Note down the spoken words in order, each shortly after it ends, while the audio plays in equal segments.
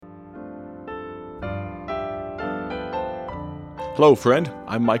Hello, friend.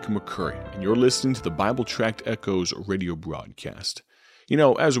 I'm Micah McCurry, and you're listening to the Bible Tract Echoes radio broadcast. You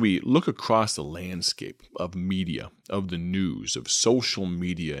know, as we look across the landscape of media, of the news, of social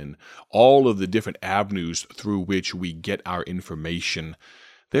media, and all of the different avenues through which we get our information,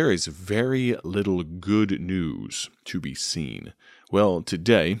 there is very little good news to be seen. Well,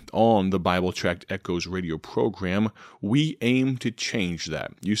 today, on the Bible Tract Echoes radio program, we aim to change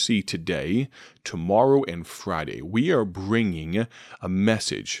that. You see, today, tomorrow, and Friday, we are bringing a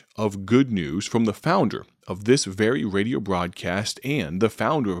message of good news from the founder of this very radio broadcast and the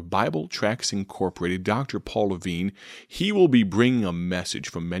founder of Bible Tracts Incorporated, Dr. Paul Levine. He will be bringing a message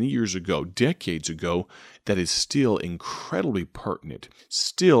from many years ago, decades ago, that is still incredibly pertinent,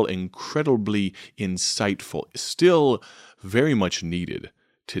 still incredibly insightful, still very much needed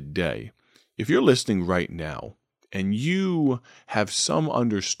today. If you're listening right now and you have some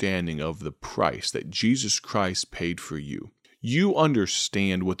understanding of the price that Jesus Christ paid for you, you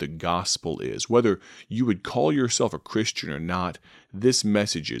understand what the gospel is. Whether you would call yourself a Christian or not, this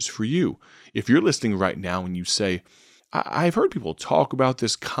message is for you. If you're listening right now and you say, I've heard people talk about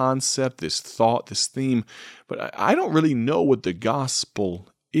this concept, this thought, this theme, but I don't really know what the gospel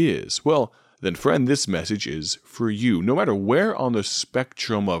is. Well, then friend, this message is for you. No matter where on the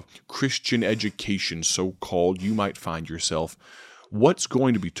spectrum of Christian education, so-called, you might find yourself, what's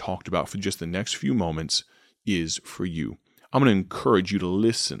going to be talked about for just the next few moments is for you. I'm going to encourage you to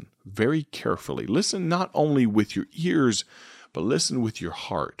listen very carefully. Listen not only with your ears, but listen with your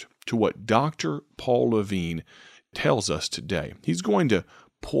heart to what Dr. Paul Levine tells us today. He's going to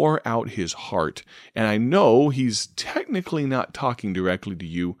pour out his heart, and I know he's technically not talking directly to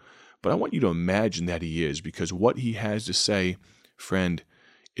you, but I want you to imagine that he is, because what he has to say, friend,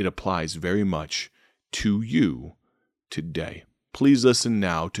 it applies very much to you today. Please listen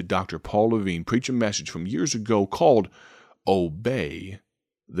now to Dr. Paul Levine preach a message from years ago called Obey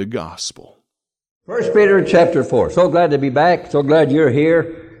the Gospel. 1 Peter chapter 4. So glad to be back. So glad you're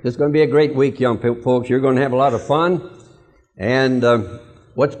here. It's going to be a great week, young folks. You're going to have a lot of fun. And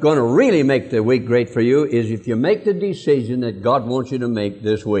what's going to really make the week great for you is if you make the decision that God wants you to make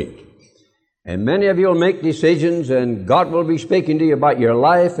this week. And many of you will make decisions, and God will be speaking to you about your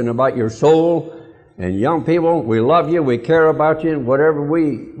life and about your soul. And young people, we love you, we care about you, and whatever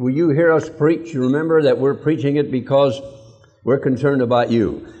you hear us preach, remember that we're preaching it because we're concerned about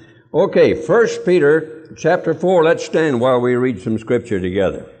you. Okay, 1 Peter chapter 4, let's stand while we read some scripture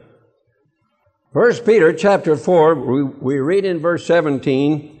together. 1 Peter chapter 4, we read in verse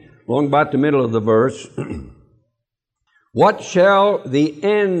 17, along about the middle of the verse, What shall the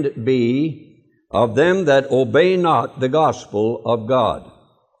end be of them that obey not the gospel of God?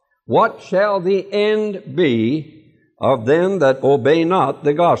 What shall the end be of them that obey not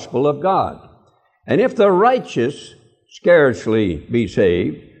the gospel of God? And if the righteous scarcely be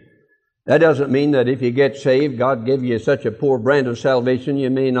saved, that doesn't mean that if you get saved, God give you such a poor brand of salvation you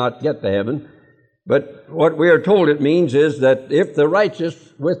may not get to heaven. But what we are told it means is that if the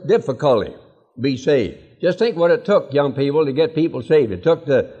righteous with difficulty be saved. Just think what it took, young people, to get people saved. It took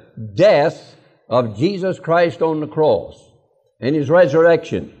the death of Jesus Christ on the cross and His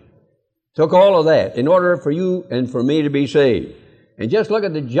resurrection. Took all of that in order for you and for me to be saved. And just look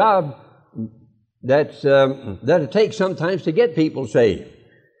at the job that it takes sometimes to get people saved.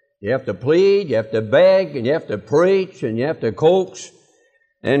 You have to plead, you have to beg, and you have to preach, and you have to coax.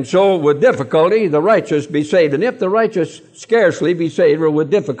 And so with difficulty, the righteous be saved. And if the righteous scarcely be saved, or with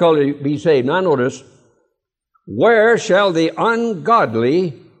difficulty be saved. Now notice, where shall the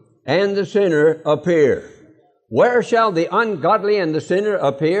ungodly and the sinner appear? Where shall the ungodly and the sinner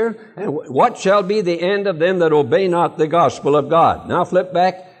appear? And what shall be the end of them that obey not the gospel of God? Now flip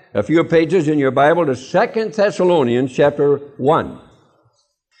back a few pages in your Bible to 2 Thessalonians chapter 1.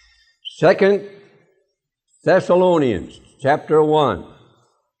 2 Thessalonians chapter 1.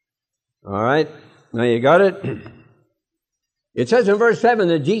 All right, now you got it? It says in verse 7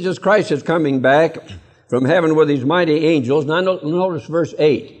 that Jesus Christ is coming back from heaven with His mighty angels. Now notice verse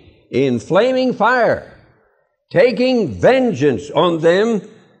 8. In flaming fire, taking vengeance on them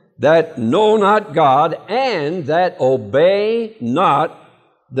that know not God and that obey not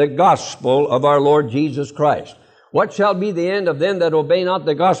the gospel of our Lord Jesus Christ. What shall be the end of them that obey not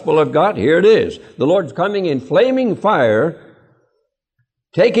the gospel of God? Here it is. The Lord's coming in flaming fire,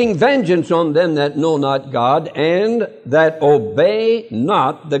 taking vengeance on them that know not God and that obey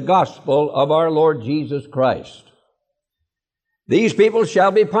not the gospel of our Lord Jesus Christ. These people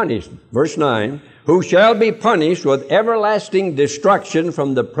shall be punished, verse 9, who shall be punished with everlasting destruction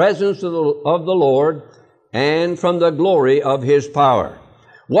from the presence of the Lord and from the glory of His power.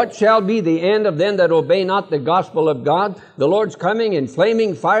 What shall be the end of them that obey not the gospel of God? The Lord's coming in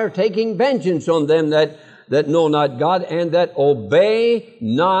flaming fire, taking vengeance on them that know not God, and that obey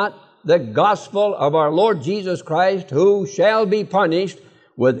not the gospel of our Lord Jesus Christ, who shall be punished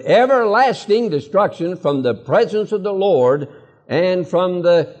with everlasting destruction from the presence of the Lord and from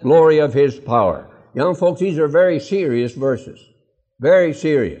the glory of His power. Young folks, these are very serious verses. Very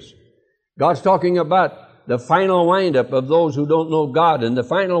serious. God's talking about the final windup of those who don't know God, and the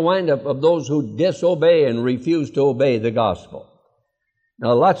final windup of those who disobey and refuse to obey the gospel.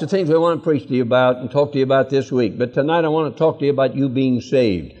 Now, lots of things we want to preach to you about and talk to you about this week, but tonight I want to talk to you about you being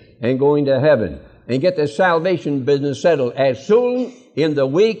saved and going to heaven and get the salvation business settled as soon in the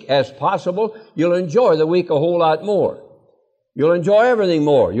week as possible. You'll enjoy the week a whole lot more. You'll enjoy everything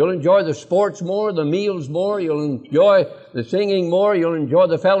more. You'll enjoy the sports more, the meals more. You'll enjoy the singing more. You'll enjoy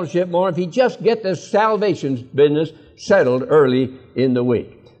the fellowship more if you just get the salvation business settled early in the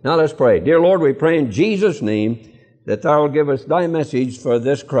week. Now let's pray. Dear Lord, we pray in Jesus' name that Thou will give us Thy message for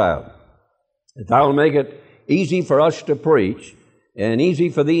this crowd, that Thou will make it easy for us to preach and easy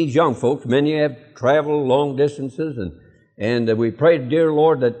for these young folks. Many have traveled long distances, and we pray, dear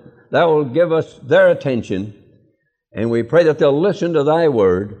Lord, that Thou will give us their attention, and we pray that they'll listen to Thy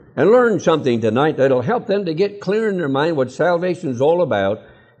word and learn something tonight that'll help them to get clear in their mind what salvation is all about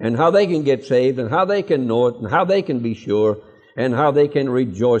and how they can get saved and how they can know it and how they can be sure and how they can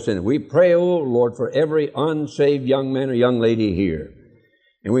rejoice in it. We pray, oh Lord, for every unsaved young man or young lady here.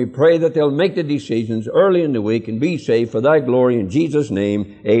 And we pray that they'll make the decisions early in the week and be saved for Thy glory. In Jesus'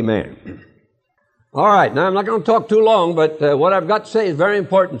 name, amen. All right, now I'm not going to talk too long, but what I've got to say is very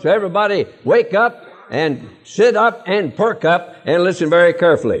important. So everybody wake up and sit up and perk up and listen very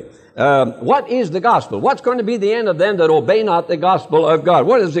carefully. What is the gospel? What's going to be the end of them that obey not the gospel of God?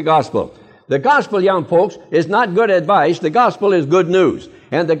 What is the gospel? The gospel, young folks, is not good advice. The gospel is good news.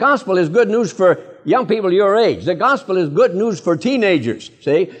 And the gospel is good news for young people your age. The gospel is good news for teenagers.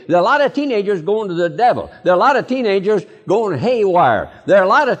 See, there are a lot of teenagers going to the devil. There are a lot of teenagers going haywire. There are a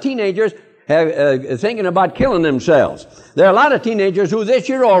lot of teenagers thinking about killing themselves. There are a lot of teenagers who this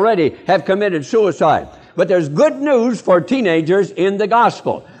year already have committed suicide. But there's good news for teenagers in the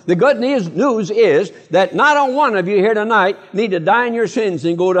gospel. The good news is that not a one of you here tonight need to die in your sins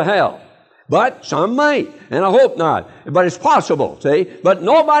and go to hell. But some might, and I hope not. But it's possible, see? But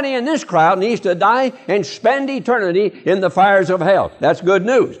nobody in this crowd needs to die and spend eternity in the fires of hell. That's good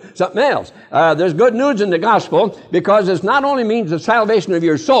news. Something else. There's good news in the gospel because it not only means the salvation of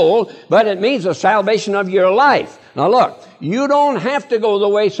your soul, but it means the salvation of your life. Now look, you don't have to go the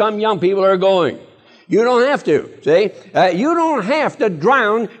way some young people are going. You don't have to, see? You don't have to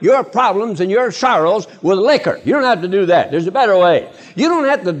drown your problems and your sorrows with liquor. You don't have to do that. There's a better way. You don't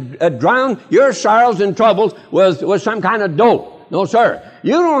have to drown your sorrows and troubles with some kind of dope. No, sir.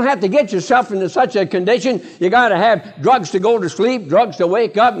 You don't have to get yourself into such a condition. You got to have drugs to go to sleep, drugs to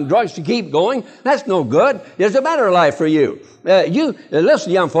wake up, and drugs to keep going. That's no good. There's a better life for you.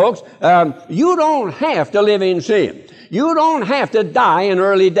 Listen, young folks, you don't have to live in sin. You don't have to die an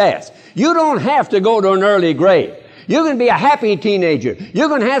early death. You don't have to go to an early grave. You can be a happy teenager. You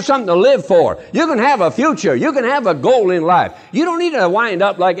can have something to live for. You can have a future. You can have a goal in life. You don't need to wind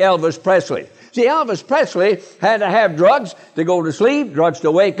up like Elvis Presley. See, Elvis Presley had to have drugs to go to sleep, drugs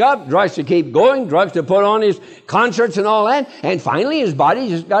to wake up, drugs to keep going, drugs to put on his concerts and all that. And finally, his body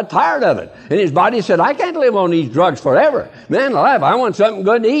just got tired of it. And his body said, I can't live on these drugs forever. Man alive, I want something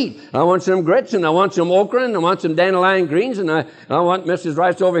good to eat. I want some grits, and I want some okra, and I want some dandelion greens, and I want Mrs.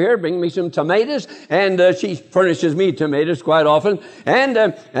 Rice over here bring me some tomatoes. And she furnishes me tomatoes quite often. And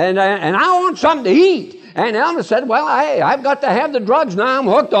I want something to eat. And Elvis said, well, I've got to have the drugs now. I'm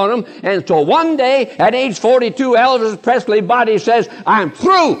hooked on them. And so one day, at age 42, Elvis Presley's body says, I'm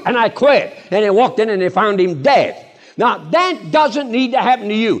through, and I quit. And they walked in and they found him dead. Now, that doesn't need to happen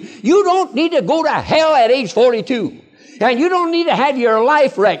to you. You don't need to go to hell at age 42. And you don't need to have your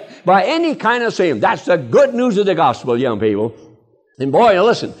life wrecked by any kind of sin. That's the good news of the gospel, young people. And boy,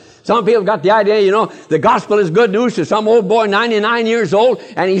 listen, some people got the idea, the gospel is good news to some old boy, 99 years old,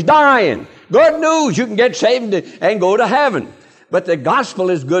 and he's dying. Good news, you can get saved and go to heaven. But the gospel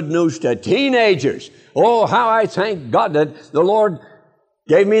is good news to teenagers. Oh, how I thank God that the Lord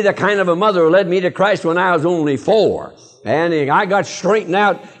gave me the kind of a mother who led me to Christ when I was only 4. And I got straightened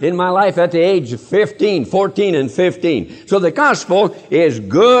out in my life at the age of 14 and 15. So the gospel is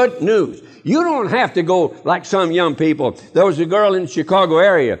good news. You don't have to go like some young people. There was a girl in the Chicago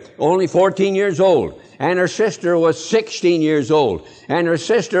area, only 14 years old, and her sister was 16 years old, and her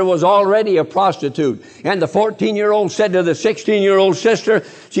sister was already a prostitute. And the 14-year-old said to the 16-year-old sister,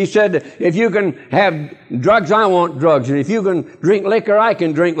 she said, if you can have drugs, I want drugs, and if you can drink liquor, I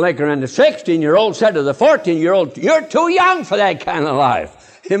can drink liquor. And the 16-year-old said to the 14-year-old, you're too young for that kind of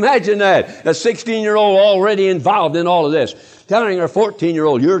life. Imagine that, a 16-year-old already involved in all of this, telling her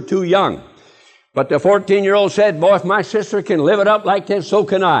 14-year-old, you're too young. But the 14-year-old said, boy, if my sister can live it up like this, so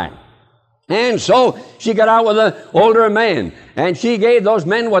can I. And so she got out with an older man, and she gave those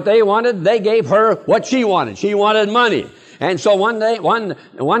men what they wanted. They gave her what she wanted. She wanted money. And so one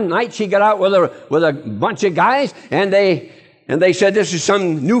night she got out with a bunch of guys, and they said this is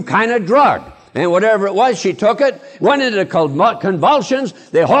some new kind of drug. And whatever it was, she took it, went into convulsions.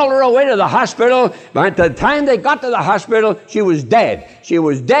 They hauled her away to the hospital. But at the time they got to the hospital, she was dead. She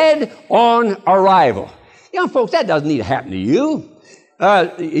was dead on arrival. Young folks, that doesn't need to happen to you.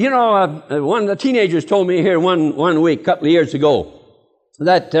 One of the teenagers told me here one week, a couple of years ago,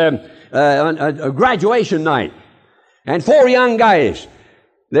 that on a graduation night, and 4 young guys,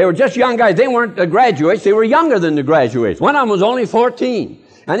 they were just young guys. They weren't the graduates. They were younger than the graduates. One of them was only 14.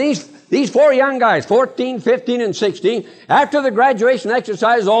 And these 4 young guys, 14, 15, and 16, after the graduation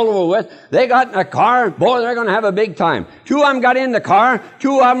exercise all over with, they got in a car. Boy, they're going to have a big time. 2 of them got in the car.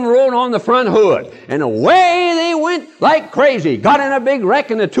 2 of them rode on the front hood. And away they went like crazy. Got in a big wreck,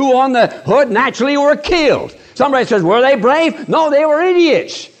 and the 2 on the hood naturally were killed. Somebody says, were they brave? No, they were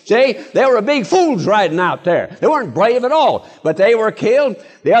idiots. See, they were big fools riding out there. They weren't brave at all, but they were killed.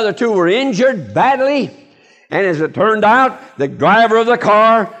 The other 2 were injured badly. And as it turned out, the driver of the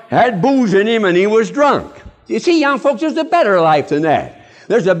car had booze in him and he was drunk. You see, young folks, there's a better life than that.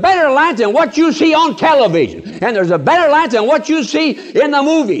 There's a better life than what you see on television. And there's a better life than what you see in the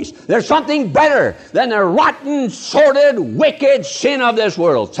movies. There's something better than the rotten, sordid, wicked sin of this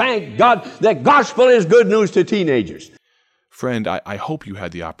world. Thank God the gospel is good news to teenagers. Friend, I hope you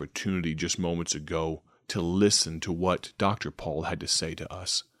had the opportunity just moments ago to listen to what Dr. Paul had to say to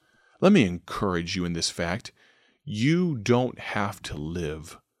us. Let me encourage you in this fact. You don't have to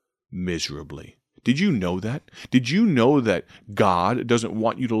live miserably. Did you know that? Did you know that God doesn't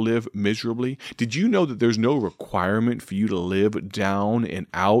want you to live miserably? Did you know that there's no requirement for you to live down and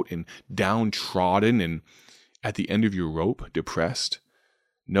out and downtrodden and at the end of your rope, depressed?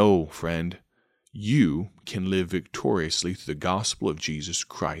 No, friend. You can live victoriously through the gospel of Jesus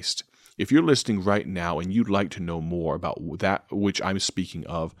Christ. If you're listening right now and you'd like to know more about that which I'm speaking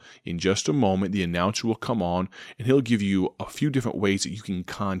of, in just a moment, the announcer will come on and he'll give you a few different ways that you can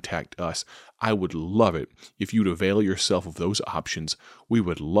contact us. I would love it if you'd avail yourself of those options. We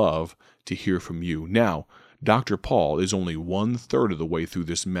would love to hear from you. Now, Dr. Paul is only 1/3 of the way through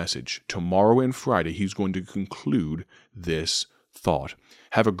this message. Tomorrow and Friday, he's going to conclude this thought.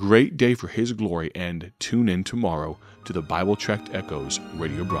 Have a great day for His glory, and tune in tomorrow to the Bible Tract Echoes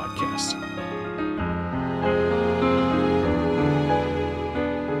radio broadcast.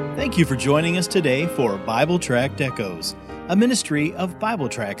 Thank you for joining us today for Bible Tract Echoes, a ministry of Bible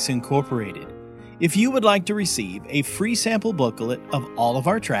Tracts Incorporated. If you would like to receive a free sample booklet of all of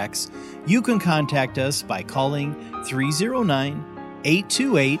our tracts, you can contact us by calling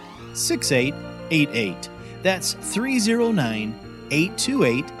 309-828-6888. That's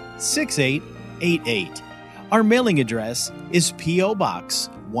 309-828-6888. Our mailing address is P.O. Box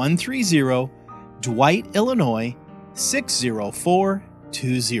 130, Dwight, Illinois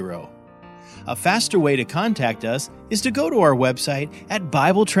 60420. A faster way to contact us is to go to our website at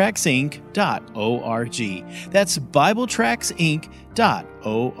BibleTractsInc.org. That's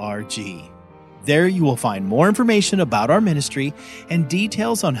BibleTractsInc.org. There you will find more information about our ministry and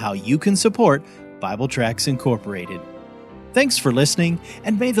details on how you can support Bible Tracts Incorporated. Thanks for listening,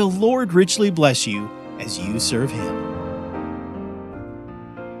 and may the Lord richly bless you as you serve Him.